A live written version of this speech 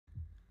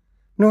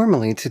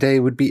Normally, today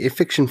would be a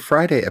Fiction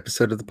Friday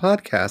episode of the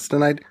podcast,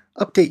 and I'd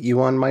update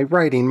you on my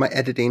writing, my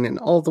editing, and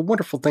all the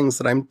wonderful things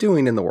that I'm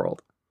doing in the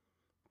world.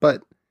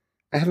 But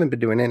I haven't been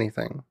doing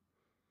anything.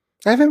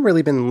 I haven't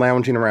really been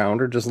lounging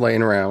around, or just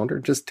laying around, or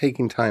just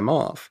taking time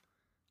off.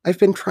 I've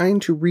been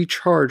trying to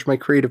recharge my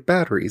creative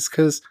batteries,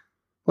 because,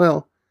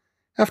 well,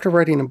 after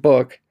writing a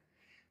book,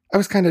 I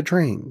was kind of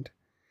drained.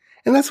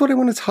 And that's what I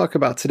want to talk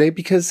about today,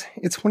 because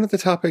it's one of the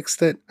topics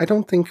that I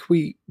don't think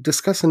we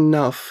discuss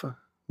enough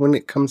when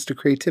it comes to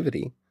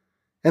creativity.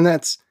 And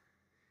that's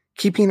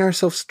keeping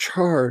ourselves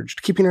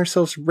charged, keeping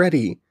ourselves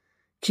ready,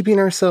 keeping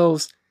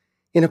ourselves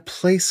in a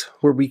place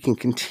where we can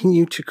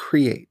continue to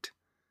create.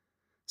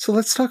 So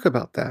let's talk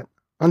about that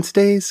on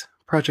today's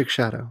Project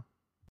Shadow.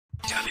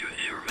 Can you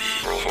hear me?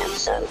 I have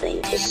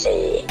something to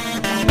say.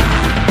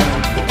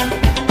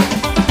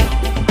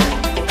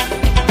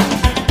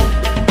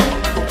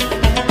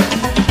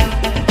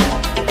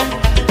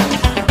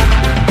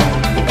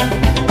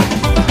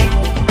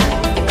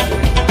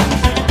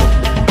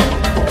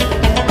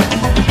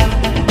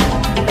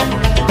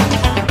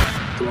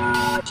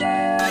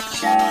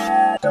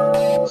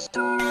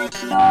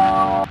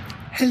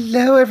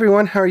 Hello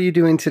everyone, how are you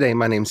doing today?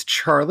 My name's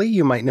Charlie.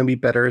 You might know me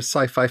better as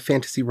sci-fi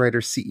fantasy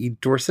writer C.E.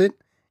 Dorset.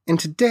 And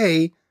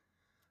today,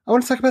 I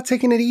want to talk about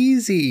taking it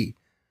easy,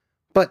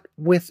 but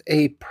with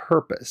a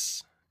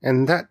purpose.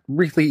 And that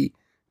really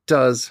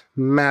does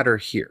matter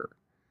here.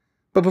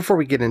 But before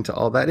we get into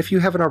all that, if you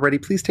haven't already,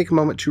 please take a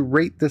moment to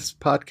rate this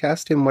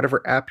podcast in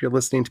whatever app you're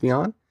listening to me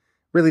on. It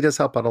really does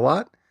help out a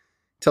lot.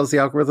 It tells the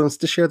algorithms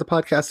to share the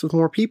podcast with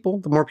more people.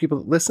 The more people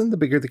that listen, the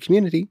bigger the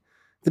community.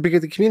 The bigger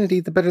the community,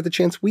 the better the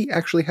chance we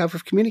actually have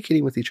of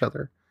communicating with each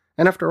other.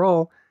 And after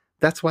all,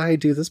 that's why I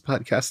do this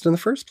podcast in the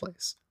first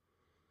place.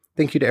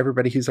 Thank you to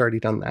everybody who's already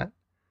done that.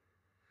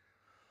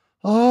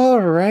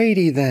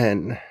 Alrighty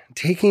then,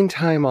 taking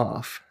time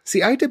off.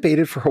 See, I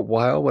debated for a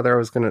while whether I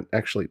was going to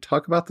actually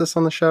talk about this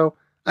on the show.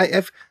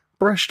 I've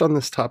brushed on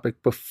this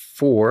topic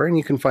before, and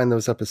you can find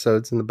those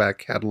episodes in the back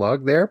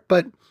catalog there,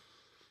 but,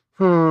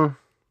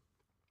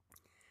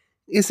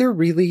 is there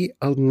really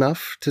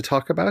enough to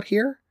talk about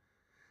here?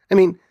 I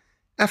mean,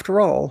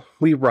 after all,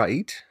 we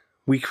write,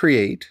 we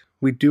create,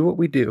 we do what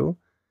we do,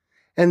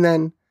 and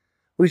then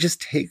we just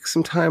take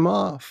some time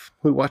off.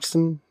 We watch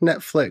some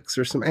Netflix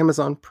or some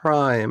Amazon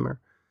Prime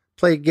or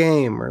play a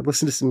game or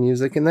listen to some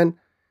music, and then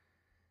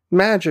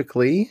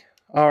magically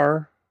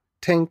our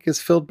tank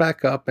is filled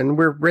back up and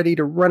we're ready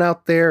to run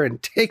out there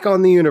and take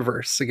on the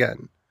universe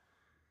again.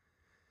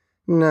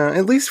 No,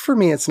 at least for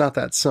me, it's not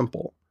that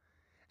simple.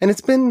 And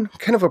it's been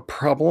kind of a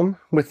problem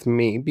with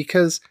me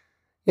because,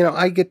 you know,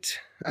 I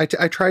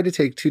try to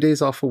take 2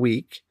 days off a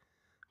week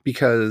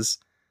because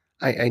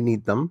I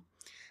need them.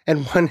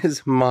 And one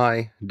is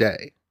my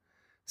day.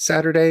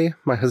 Saturday,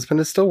 my husband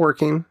is still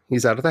working.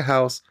 He's out of the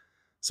house.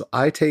 So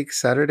I take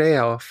Saturday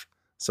off.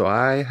 So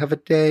I have a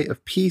day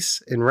of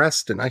peace and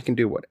rest, and I can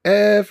do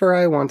whatever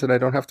I want, and I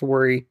don't have to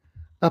worry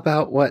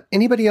about what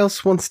anybody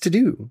else wants to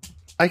do.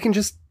 I can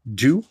just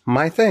do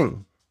my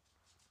thing.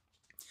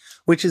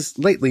 Which has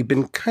lately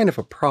been kind of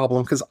a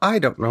problem because I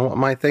don't know what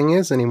my thing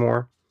is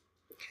anymore.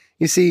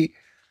 You see,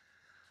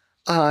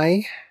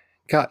 I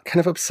got kind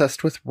of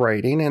obsessed with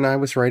writing, and I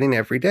was writing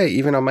every day,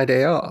 even on my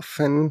day off.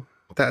 And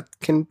that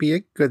can be a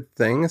good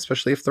thing,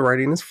 especially if the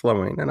writing is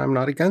flowing, and I'm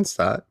not against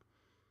that.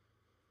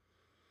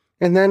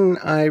 And then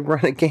I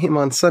run a game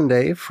on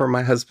Sunday for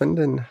my husband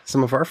and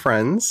some of our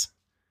friends.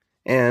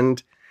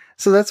 And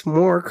so that's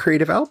more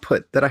creative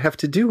output that I have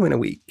to do in a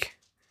week.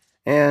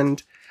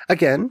 And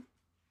again,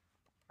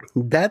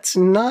 that's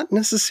not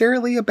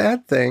necessarily a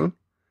bad thing.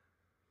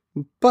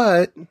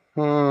 But,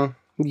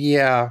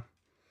 yeah.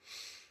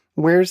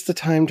 Where's the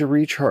time to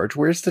recharge?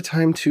 Where's the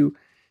time to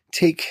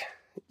take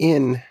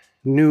in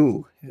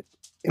new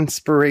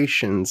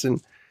inspirations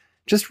and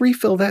just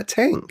refill that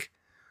tank?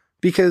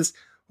 Because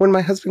when my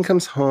husband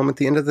comes home at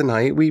the end of the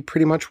night, we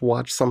pretty much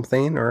watch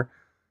something or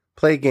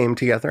play a game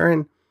together.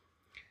 And,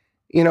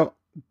 you know,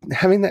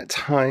 having that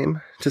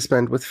time to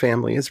spend with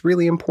family is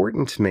really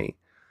important to me.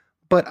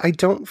 But I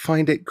don't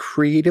find it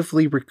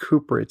creatively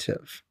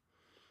recuperative.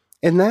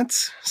 And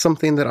that's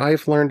something that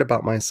I've learned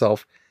about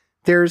myself.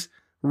 There's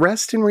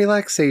rest and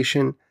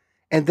relaxation,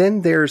 and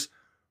then there's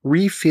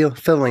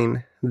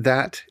refilling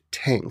that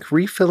tank,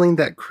 refilling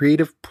that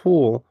creative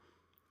pool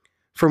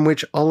from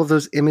which all of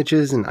those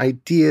images and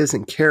ideas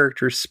and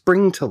characters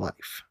spring to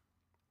life.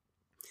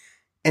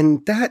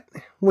 And that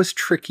was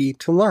tricky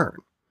to learn.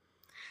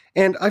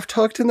 And I've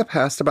talked in the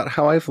past about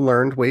how I've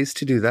learned ways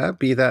to do that,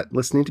 be that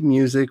listening to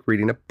music,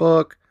 reading a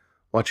book,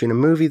 watching a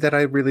movie that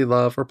I really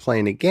love, or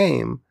playing a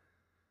game.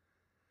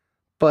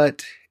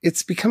 But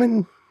it's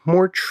becoming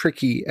more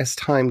tricky as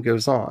time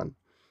goes on.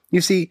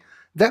 You see,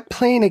 that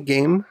playing a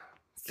game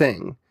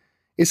thing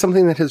is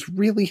something that has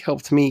really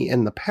helped me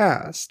in the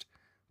past,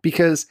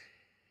 because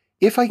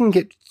if I can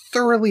get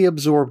thoroughly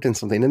absorbed in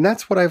something, and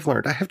that's what I've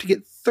learned, I have to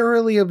get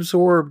thoroughly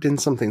absorbed in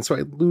something so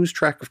I lose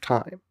track of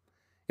time.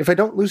 If I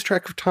don't lose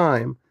track of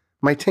time,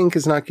 my tank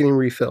is not getting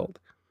refilled.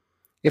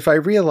 If I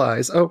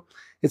realize, oh,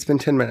 it's been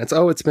 10 minutes,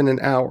 oh, it's been an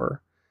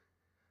hour,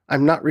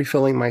 I'm not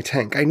refilling my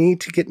tank. I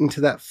need to get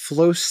into that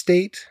flow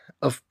state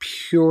of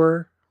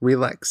pure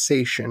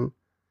relaxation,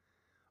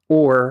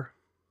 or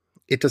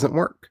it doesn't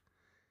work.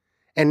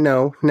 And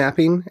no,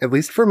 napping, at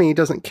least for me,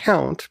 doesn't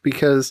count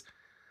because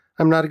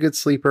I'm not a good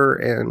sleeper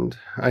and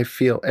I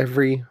feel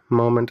every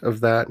moment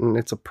of that, and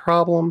it's a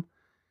problem.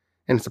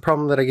 And it's a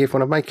problem that I gave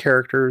one of my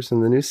characters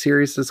in the new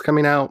series that's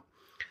coming out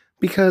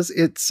because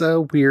it's a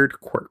weird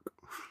quirk.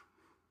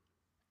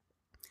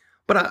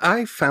 But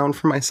I found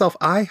for myself,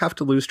 I have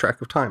to lose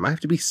track of time. I have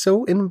to be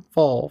so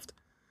involved,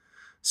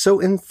 so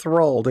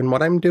enthralled in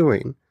what I'm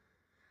doing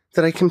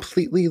that I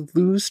completely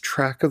lose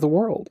track of the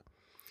world.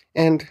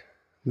 And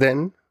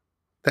then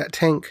that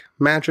tank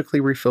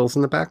magically refills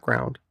in the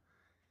background.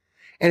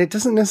 And it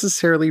doesn't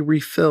necessarily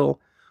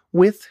refill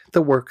with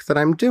the work that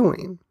I'm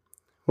doing,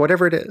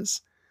 whatever it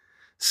is.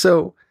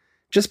 So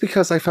just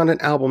because I found an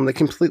album that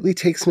completely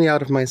takes me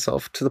out of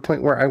myself to the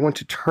point where I want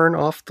to turn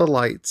off the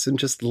lights and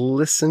just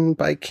listen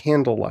by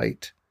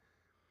candlelight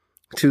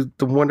to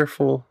the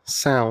wonderful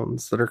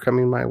sounds that are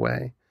coming my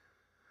way,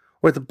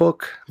 or the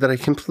book that I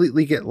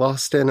completely get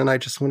lost in and I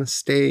just want to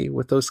stay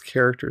with those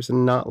characters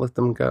and not let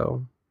them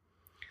go.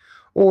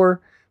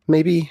 Or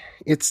maybe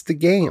it's the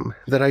game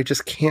that I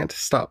just can't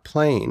stop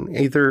playing,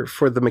 either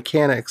for the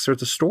mechanics or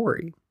the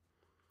story.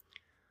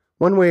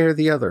 One way or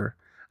the other,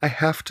 I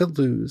have to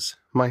lose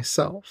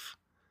myself.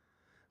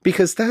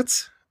 Because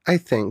that's, I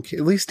think,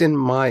 at least in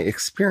my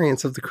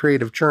experience of the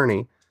creative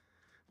journey,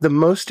 the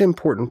most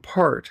important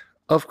part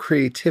of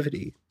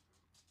creativity.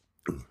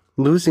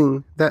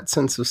 Losing that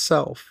sense of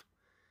self.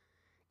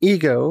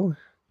 Ego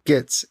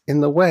gets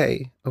in the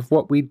way of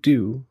what we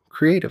do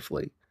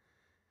creatively.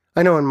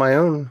 I know in my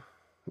own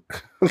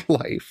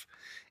life,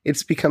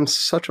 it's become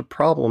such a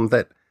problem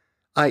that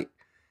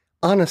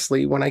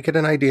honestly, when I get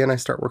an idea and I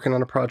start working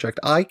on a project,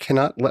 I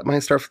cannot let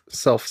myself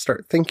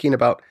start thinking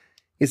about,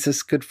 is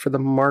this good for the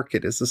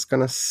market? Is this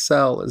going to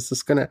sell? Is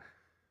this going to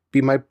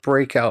be my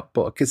breakout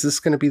book? Is this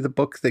going to be the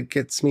book that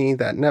gets me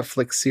that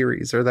Netflix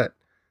series or that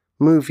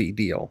movie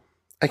deal?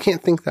 I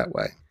can't think that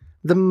way.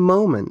 The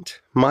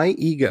moment my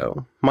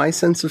ego, my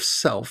sense of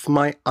self,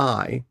 my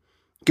I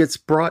gets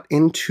brought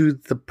into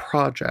the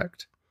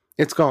project,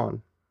 it's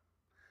gone.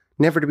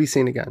 Never to be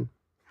seen again.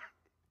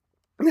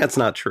 That's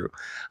not true.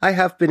 I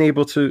have been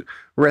able to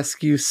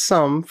rescue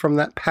some from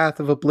that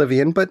path of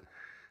oblivion, but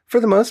for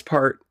the most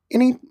part,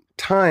 any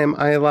time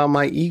I allow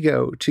my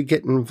ego to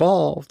get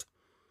involved,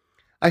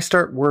 I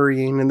start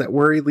worrying, and that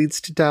worry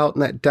leads to doubt,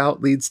 and that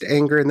doubt leads to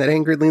anger, and that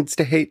anger leads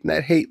to hate, and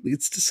that hate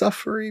leads to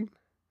suffering.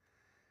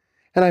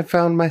 And I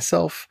found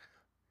myself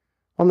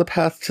on the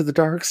path to the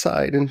dark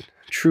side, and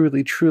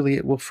truly, truly,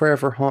 it will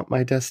forever haunt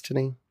my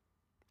destiny.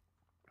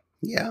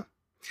 Yeah.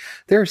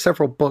 There are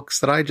several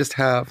books that I just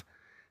have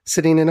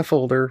sitting in a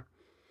folder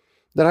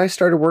that I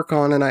started work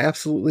on, and I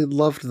absolutely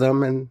loved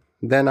them, and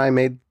then I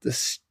made the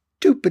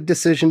stupid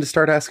decision to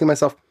start asking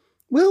myself,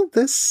 will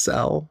this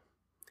sell?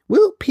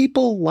 Will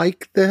people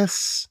like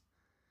this?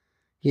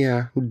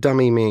 Yeah,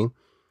 dummy me.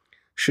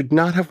 Should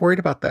not have worried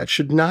about that.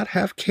 Should not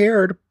have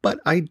cared, but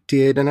I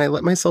did, and I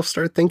let myself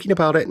start thinking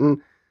about it,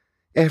 and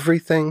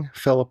everything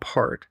fell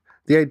apart.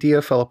 The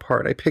idea fell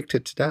apart. I picked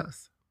it to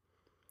death.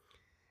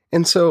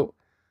 And so,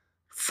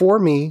 for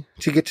me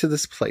to get to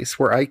this place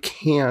where I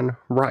can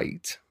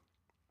write,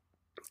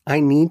 I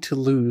need to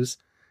lose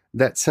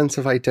that sense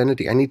of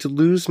identity. I need to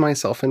lose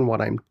myself in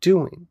what I'm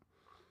doing.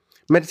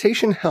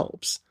 Meditation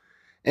helps.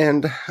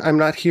 And I'm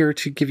not here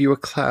to give you a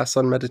class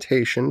on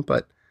meditation,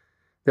 but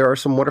there are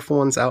some wonderful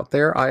ones out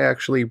there. I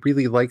actually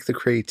really like the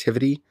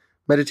creativity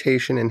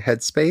meditation in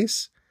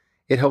Headspace.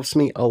 It helps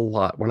me a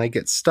lot when I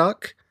get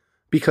stuck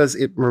because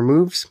it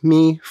removes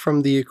me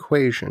from the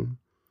equation.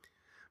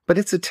 But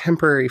it's a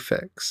temporary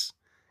fix.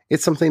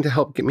 It's something to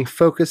help get me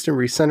focused and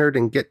recentered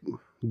and get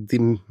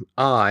the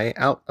I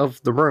out of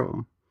the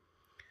room.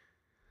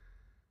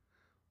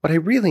 What I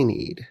really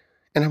need,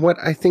 and what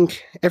I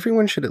think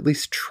everyone should at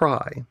least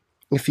try,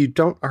 if you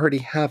don't already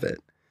have it,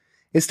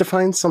 is to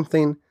find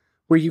something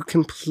where you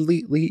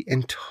completely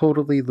and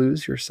totally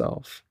lose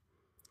yourself.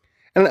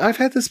 And I've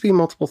had this be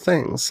multiple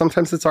things.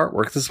 Sometimes it's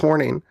artwork. This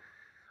morning,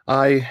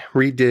 I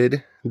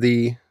redid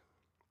the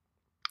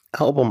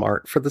album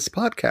art for this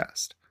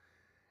podcast.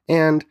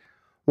 And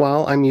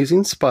while I'm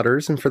using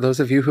Sputters, and for those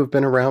of you who have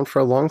been around for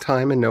a long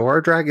time and know our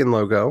dragon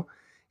logo,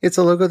 it's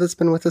a logo that's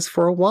been with us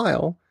for a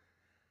while.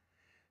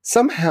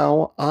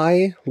 Somehow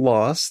I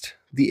lost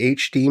the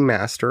HD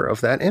master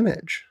of that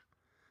image.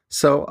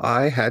 So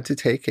I had to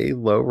take a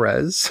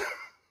low-res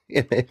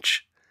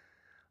image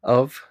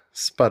of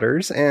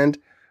Sputters and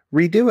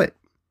redo it.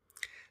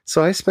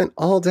 So I spent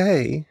all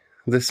day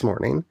this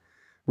morning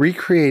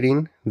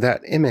recreating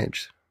that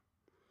image.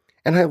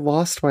 And I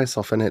lost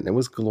myself in it, and it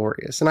was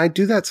glorious. And I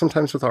do that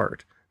sometimes with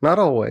art. Not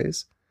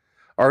always.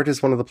 Art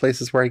is one of the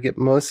places where I get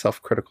most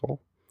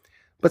self-critical.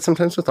 But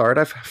sometimes with art,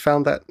 I've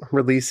found that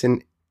release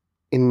in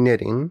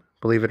knitting,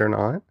 believe it or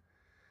not.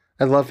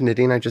 I love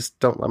knitting. I just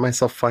don't let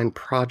myself find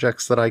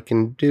projects that I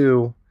can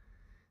do.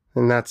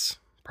 And that's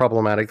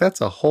problematic.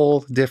 That's a whole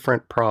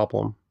different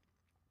problem.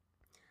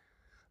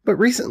 But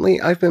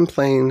recently, I've been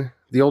playing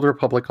The Old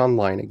Republic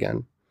online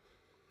again.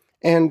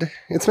 And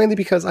it's mainly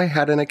because I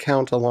had an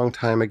account a long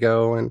time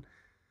ago, and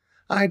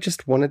I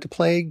just wanted to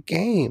play a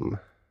game.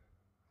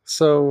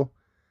 So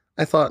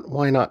I thought,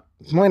 why not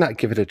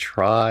give it a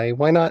try?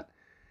 Why not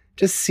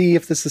just see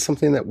if this is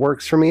something that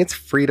works for me? It's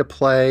free to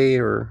play,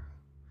 or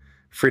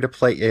free to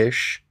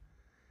play-ish.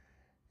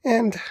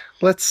 And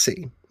let's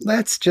see.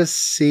 Let's just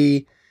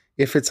see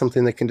if it's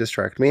something that can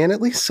distract me. And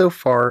at least so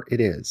far, it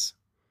is.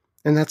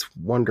 And that's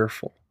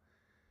wonderful.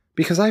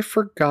 Because I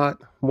forgot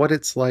what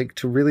it's like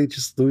to really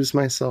just lose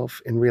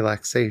myself in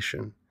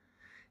relaxation.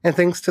 And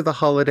thanks to the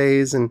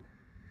holidays and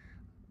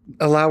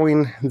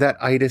allowing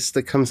that itis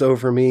that comes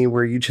over me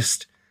where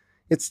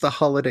it's the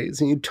holidays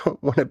and you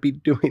don't want to be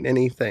doing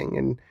anything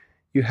and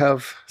you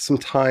have some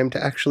time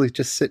to actually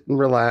just sit and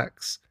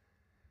relax.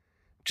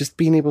 Just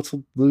being able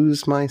to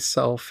lose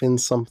myself in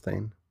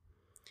something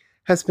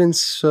has been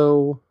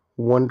so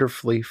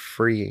wonderfully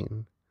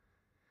freeing.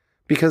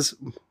 Because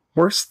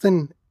worse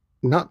than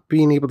not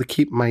being able to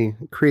keep my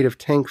creative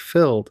tank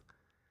filled,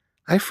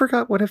 I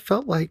forgot what it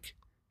felt like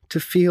to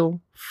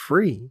feel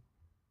free.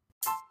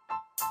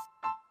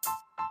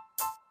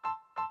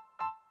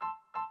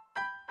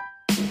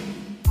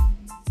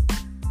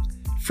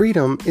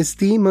 Freedom is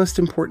the most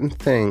important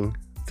thing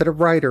that a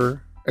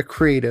writer, a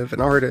creative, an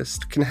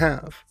artist can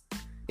have.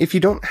 If you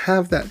don't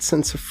have that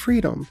sense of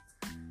freedom,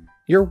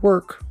 your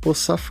work will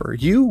suffer.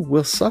 You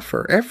will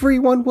suffer.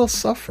 Everyone will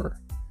suffer.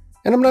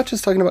 And I'm not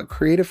just talking about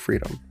creative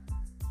freedom.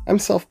 I'm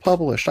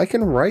self-published. I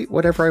can write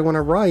whatever I want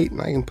to write,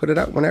 and I can put it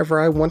out whenever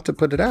I want to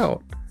put it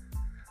out.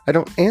 I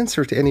don't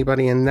answer to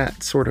anybody in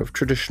that sort of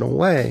traditional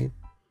way.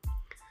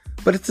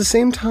 But at the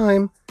same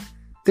time,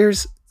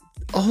 there's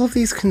all of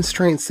these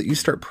constraints that you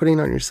start putting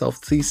on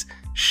yourself, these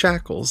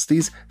shackles,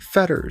 these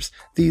fetters,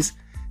 these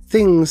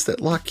things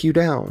that lock you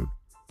down.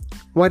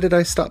 Why did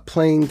I stop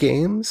playing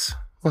games?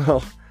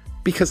 Well,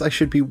 because I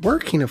should be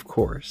working, of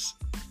course.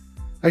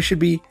 I should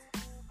be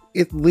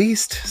at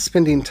least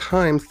spending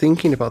time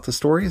thinking about the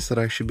stories that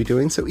I should be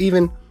doing. So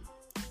even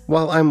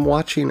while I'm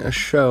watching a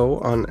show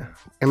on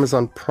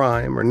Amazon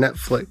Prime or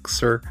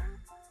Netflix or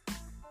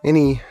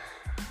any...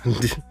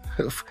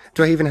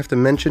 Do I even have to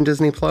mention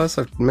Disney Plus?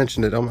 I've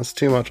mentioned it almost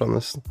too much on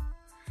this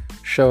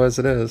show as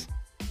it is.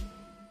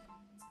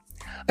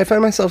 I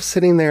find myself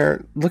sitting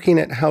there looking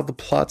at how the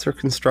plots are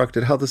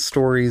constructed, how the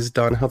story is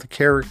done, how the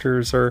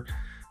characters are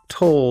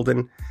told,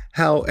 and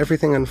how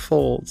everything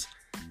unfolds.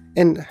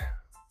 And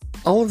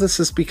all of this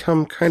has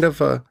become kind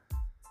of a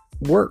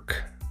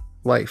work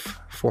life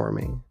for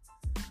me.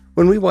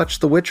 When we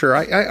watched The Witcher,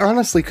 I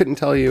honestly couldn't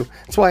tell you.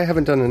 That's why I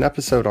haven't done an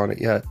episode on it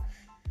yet.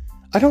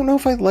 I don't know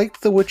if I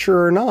liked The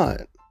Witcher or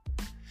not.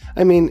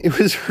 I mean, it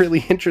was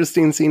really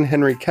interesting seeing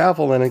Henry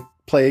Cavill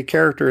play a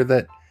character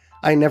that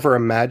I never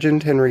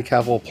imagined Henry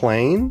Cavill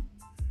playing.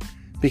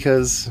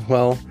 Because,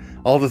 well,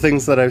 all the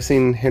things that I've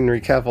seen Henry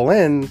Cavill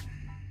in,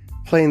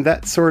 playing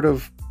that sort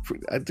of...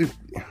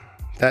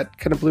 that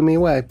kind of blew me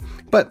away.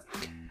 But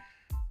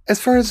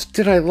as far as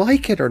did I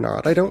like it or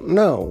not, I don't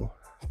know.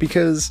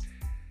 Because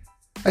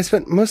I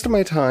spent most of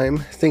my time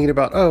thinking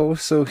about, oh,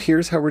 so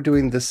here's how we're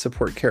doing this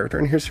support character,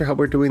 and here's how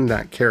we're doing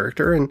that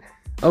character, and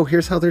oh,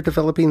 here's how they're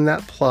developing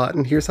that plot,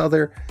 and here's how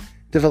they're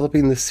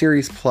developing the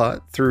series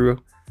plot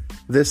through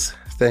this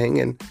thing.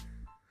 And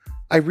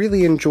I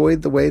really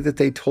enjoyed the way that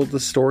they told the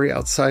story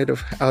out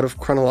of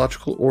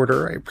chronological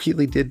order. I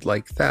really did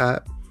like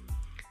that.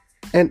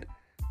 And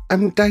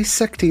I'm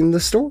dissecting the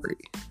story.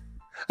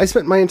 I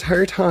spent my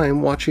entire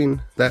time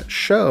watching that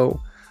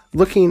show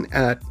looking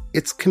at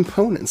its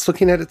components,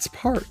 looking at its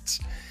parts.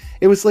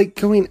 It was like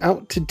going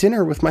out to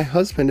dinner with my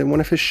husband and one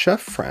of his chef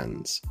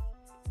friends.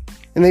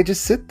 And they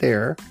just sit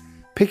there,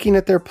 picking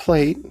at their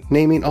plate,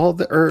 naming all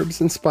the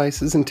herbs and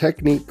spices and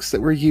techniques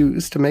that were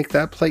used to make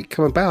that plate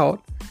come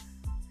about.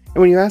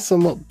 And when you ask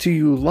them, well, do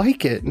you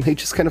like it? And they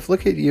just kind of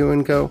look at you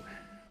and go,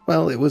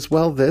 well, it was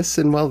well this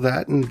and well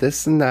that and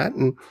this and that.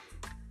 And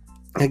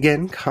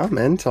again,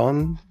 comment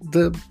on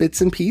the bits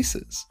and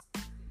pieces.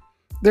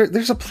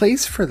 There's a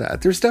place for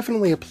that. There's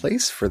definitely a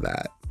place for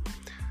that.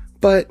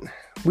 But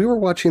we were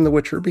watching The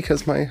Witcher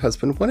because my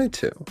husband wanted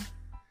to.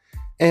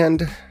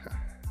 And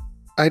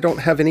I don't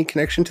have any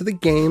connection to the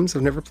games.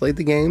 I've never played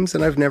the games,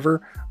 and I've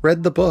never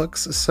read the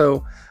books.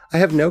 So I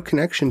have no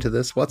connection to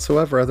this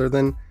whatsoever other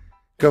than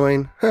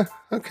going,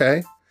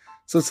 okay.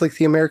 So it's like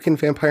the American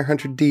Vampire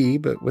Hunter D,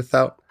 but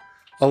without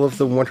all of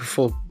the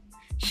wonderful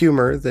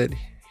humor that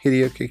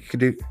Hideaki could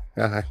do.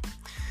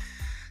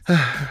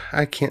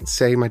 I can't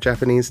say my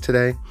Japanese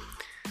today.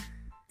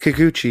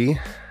 Kikuchi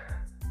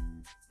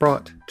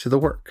brought to the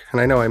work.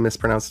 And I know I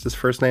mispronounced his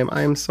first name.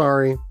 I am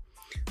sorry.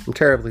 I'm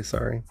terribly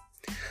sorry.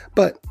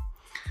 But,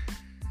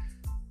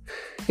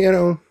 you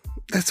know,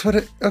 that's what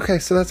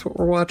so that's what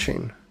we're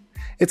watching.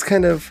 It's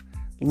kind of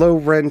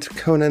low-rent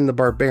Conan the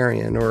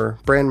Barbarian or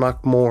Bran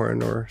Mak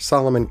Morn or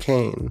Solomon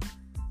Kane.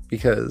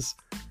 Because,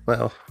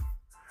 well,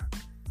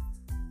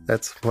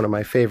 that's one of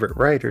my favorite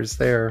writers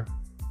there.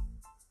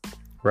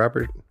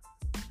 Robert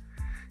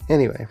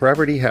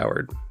E.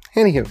 Howard.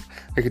 Anywho,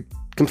 I could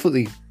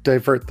completely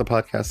divert the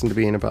podcast into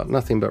being about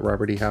nothing but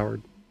Robert E.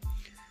 Howard.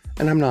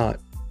 And I'm not.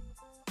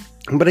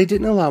 But I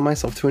didn't allow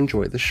myself to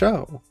enjoy the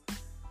show.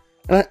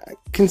 And I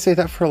can say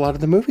that for a lot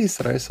of the movies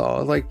that I saw.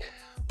 Like,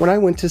 when I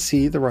went to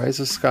see The Rise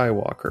of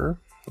Skywalker,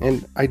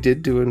 and I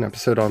did do an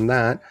episode on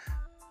that,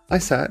 I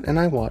sat and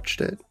I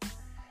watched it.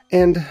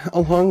 And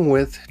along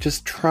with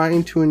just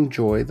trying to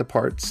enjoy the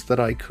parts that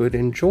I could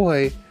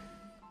enjoy,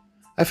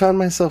 I found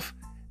myself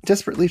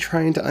desperately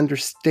trying to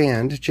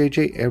understand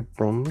J.J.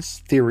 Abrams'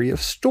 theory of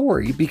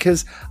story,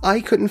 because I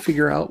couldn't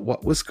figure out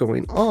what was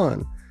going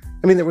on.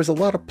 I mean, there was a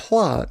lot of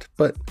plot,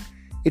 but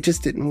it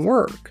just didn't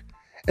work.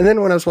 And then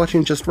when I was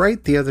watching Just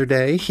Right the other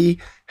day, he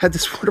had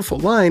this wonderful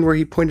line where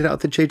he pointed out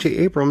that J.J.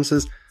 Abrams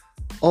is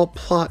all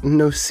plot and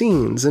no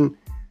scenes, and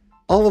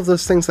all of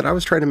those things that I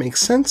was trying to make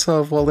sense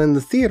of while in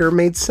the theater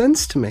made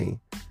sense to me.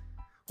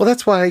 Well,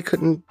 that's why I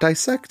couldn't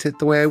dissect it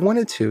the way I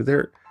wanted to.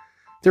 There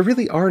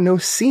really are no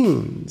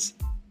scenes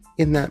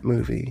in that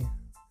movie.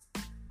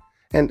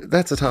 And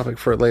that's a topic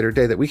for a later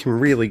day that we can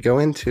really go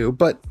into,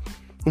 but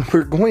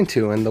we're going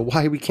to in the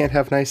Why We Can't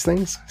Have Nice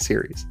Things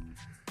series.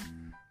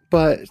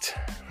 But,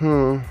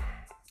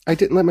 I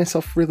didn't let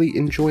myself really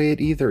enjoy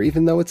it either,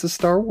 even though it's a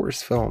Star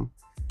Wars film.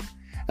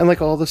 And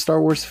like all the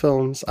Star Wars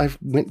films, I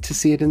went to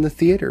see it in the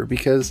theater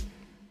because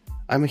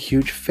I'm a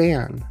huge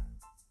fan.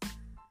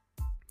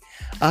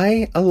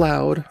 I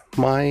allowed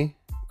my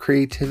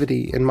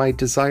creativity and my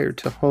desire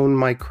to hone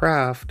my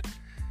craft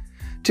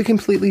to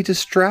completely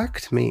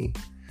distract me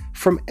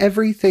from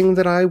everything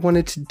that I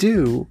wanted to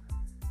do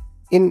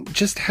in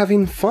just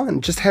having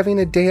fun, just having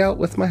a day out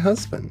with my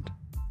husband,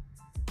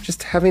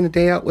 just having a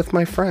day out with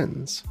my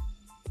friends.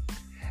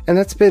 And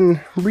that's been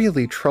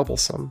really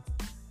troublesome.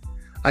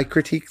 I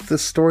critique the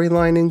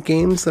storyline in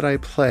games that I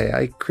play.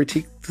 I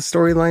critique the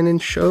storyline in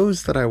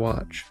shows that I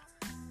watch.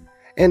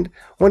 And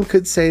one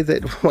could say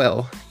that,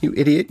 well, you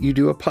idiot, you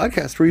do a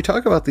podcast where you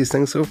talk about these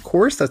things, so of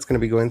course that's going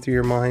to be going through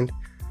your mind.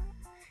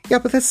 Yeah,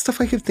 but that's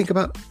stuff I could think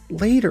about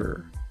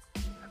later.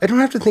 I don't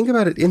have to think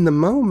about it in the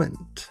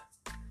moment.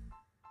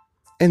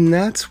 And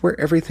that's where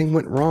everything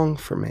went wrong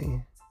for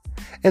me.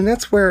 And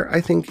that's where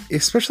I think,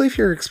 especially if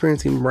you're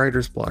experiencing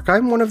writer's block,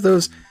 I'm one of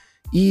those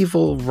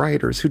evil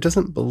writers who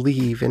doesn't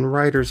believe in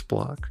writer's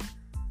block.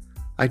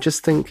 I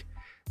just think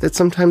that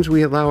sometimes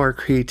we allow our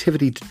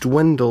creativity to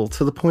dwindle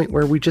to the point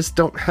where we just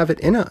don't have it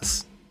in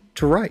us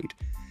to write.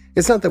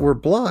 It's not that we're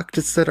blocked,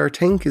 it's that our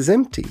tank is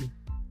empty.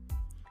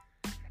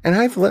 And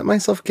I've let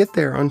myself get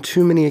there on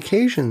too many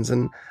occasions,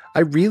 and I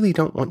really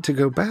don't want to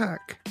go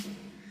back.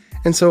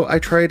 And so I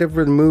try to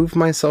remove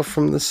myself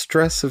from the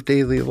stress of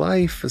daily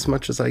life as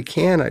much as I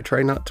can. I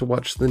try not to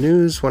watch the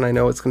news when I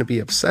know it's going to be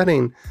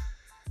upsetting,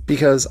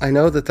 because I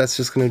know that that's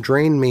just going to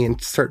drain me and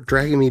start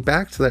dragging me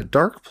back to that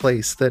dark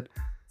place that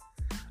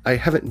I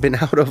haven't been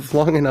out of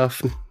long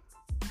enough,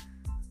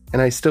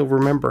 and I still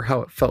remember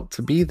how it felt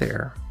to be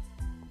there.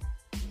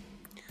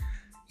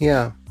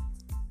 Yeah.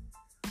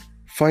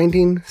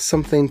 Finding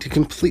something to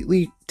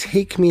completely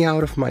take me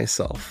out of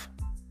myself.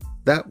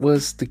 That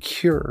was the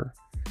cure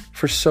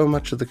for so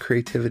much of the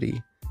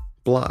creativity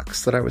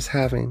blocks that I was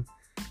having.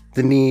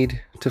 The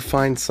need to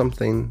find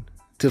something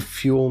to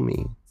fuel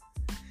me.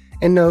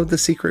 And no, the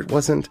secret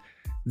wasn't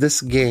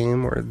this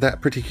game or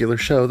that particular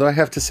show, though I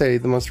have to say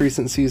the most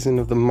recent season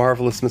of The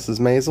Marvelous Mrs.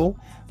 Maisel,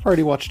 I've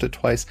already watched it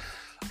twice.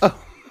 Oh,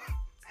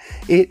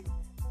 it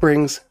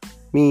brings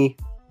me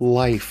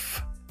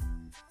life.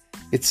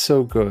 It's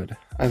so good.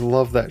 I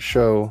love that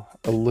show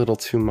a little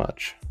too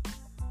much.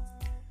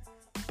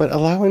 But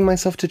allowing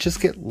myself to just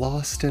get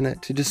lost in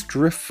it, to just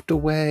drift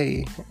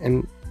away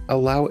and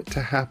allow it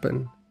to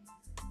happen,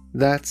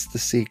 that's the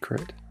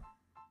secret.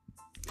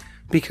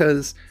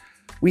 Because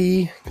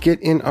we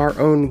get in our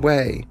own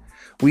way.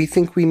 We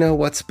think we know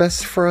what's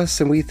best for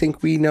us, and we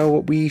think we know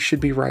what we should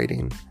be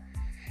writing.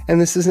 And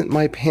this isn't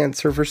my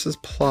pantser versus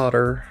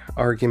plotter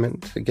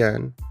argument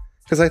again,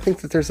 because I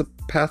think that there's a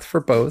path for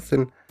both,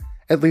 and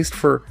at least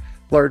for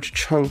large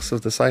chunks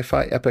of the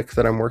sci-fi epic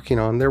that I'm working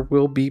on, there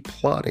will be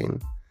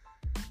plotting,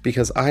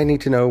 because I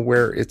need to know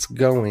where it's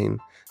going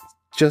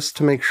just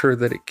to make sure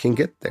that it can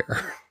get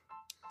there.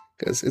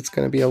 Because it's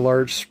going to be a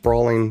large,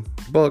 sprawling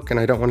book, and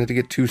I don't want it to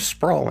get too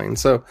sprawling.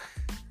 So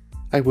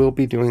I will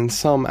be doing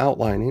some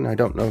outlining. I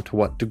don't know to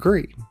what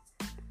degree.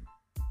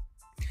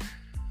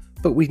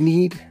 But we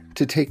need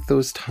to take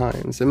those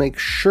times and make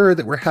sure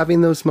that we're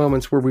having those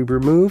moments where we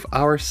remove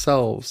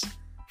ourselves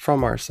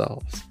from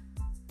ourselves,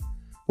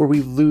 where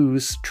we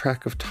lose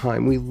track of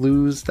time. We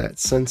lose that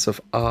sense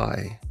of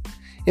I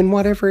in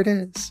whatever it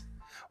is.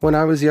 When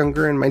I was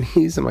younger and my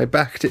knees and my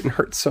back didn't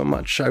hurt so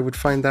much, I would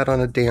find that on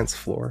a dance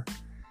floor.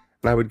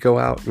 And I would go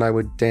out and I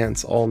would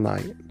dance all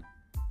night.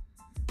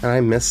 And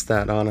I miss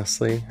that,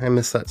 honestly. I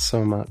miss that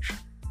so much.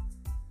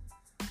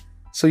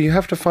 So you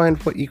have to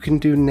find what you can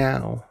do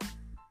now.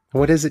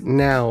 What is it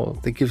now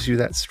that gives you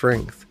that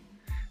strength,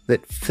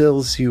 that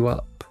fills you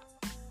up?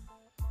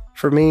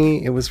 For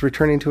me, it was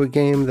returning to a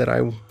game that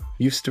I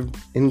used to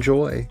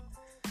enjoy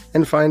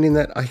and finding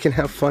that I can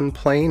have fun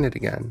playing it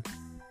again.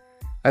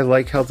 I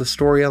like how the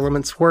story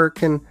elements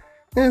work, and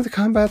the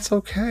combat's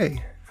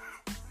okay.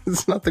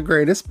 It's not the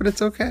greatest, but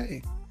it's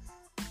okay.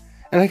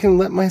 And I can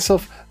let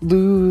myself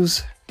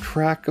lose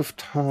track of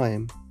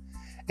time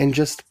and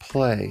just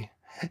play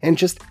and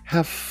just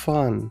have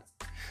fun.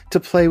 To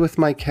play with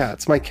my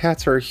cats. My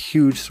cats are a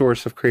huge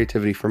source of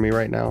creativity for me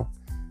right now.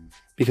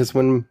 Because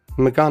when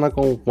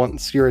McGonagall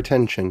wants your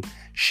attention,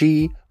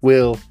 she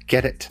will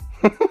get it.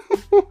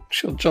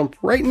 She'll jump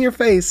right in your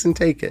face and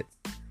take it.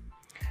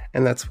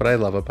 And that's what I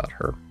love about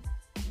her.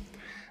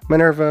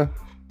 Minerva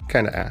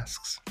kind of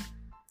asks.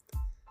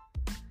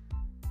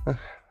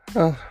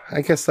 Well,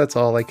 I guess that's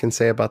all I can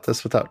say about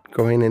this without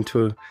going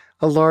into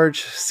a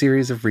large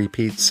series of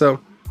repeats. So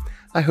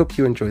I hope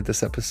you enjoyed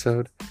this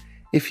episode.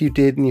 If you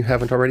did and you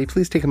haven't already,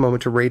 please take a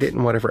moment to rate it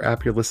in whatever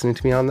app you're listening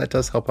to me on. That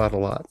does help out a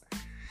lot.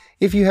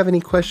 If you have any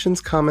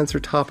questions, comments, or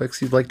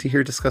topics you'd like to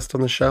hear discussed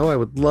on the show, I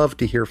would love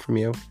to hear from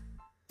you.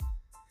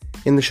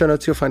 In the show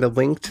notes, you'll find a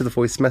link to the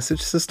voice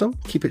message system.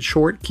 Keep it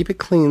short, keep it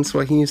clean so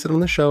I can use it on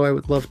the show. I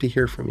would love to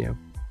hear from you.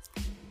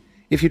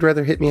 If you'd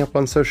rather hit me up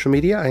on social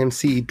media, I am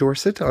CE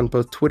Dorset on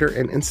both Twitter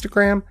and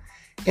Instagram,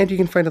 and you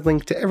can find a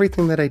link to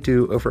everything that I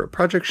do over at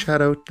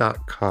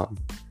projectshadow.com.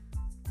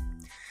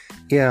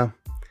 Yeah,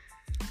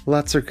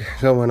 lots are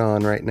going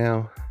on right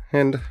now,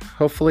 and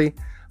hopefully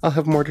I'll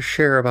have more to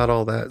share about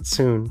all that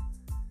soon.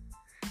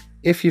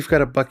 If you've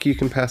got a buck you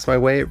can pass my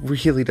way, it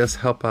really does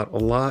help out a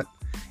lot.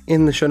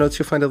 In the show notes,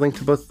 you'll find a link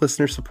to both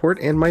listener support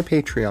and my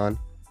Patreon.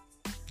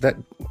 That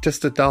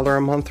just $1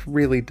 a month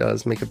really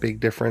does make a big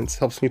difference.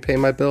 Helps me pay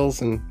my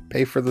bills and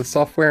pay for the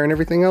software and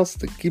everything else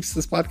that keeps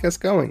this podcast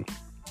going.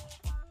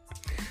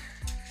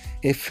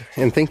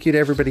 And thank you to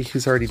everybody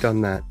who's already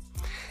done that.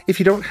 If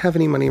you don't have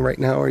any money right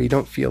now or you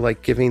don't feel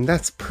like giving,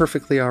 that's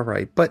perfectly all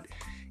right. But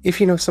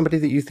if you know somebody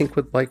that you think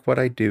would like what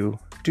I do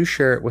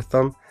share it with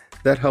them.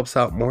 That helps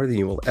out more than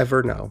you will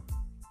ever know.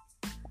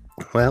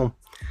 Well,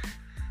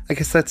 I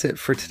guess that's it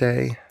for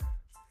today.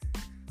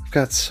 I've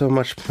got so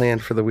much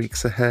planned for the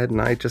weeks ahead, and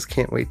I just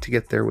can't wait to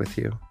get there with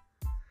you.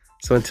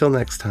 So until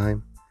next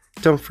time,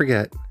 don't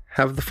forget,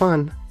 have the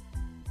fun.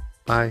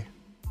 Bye.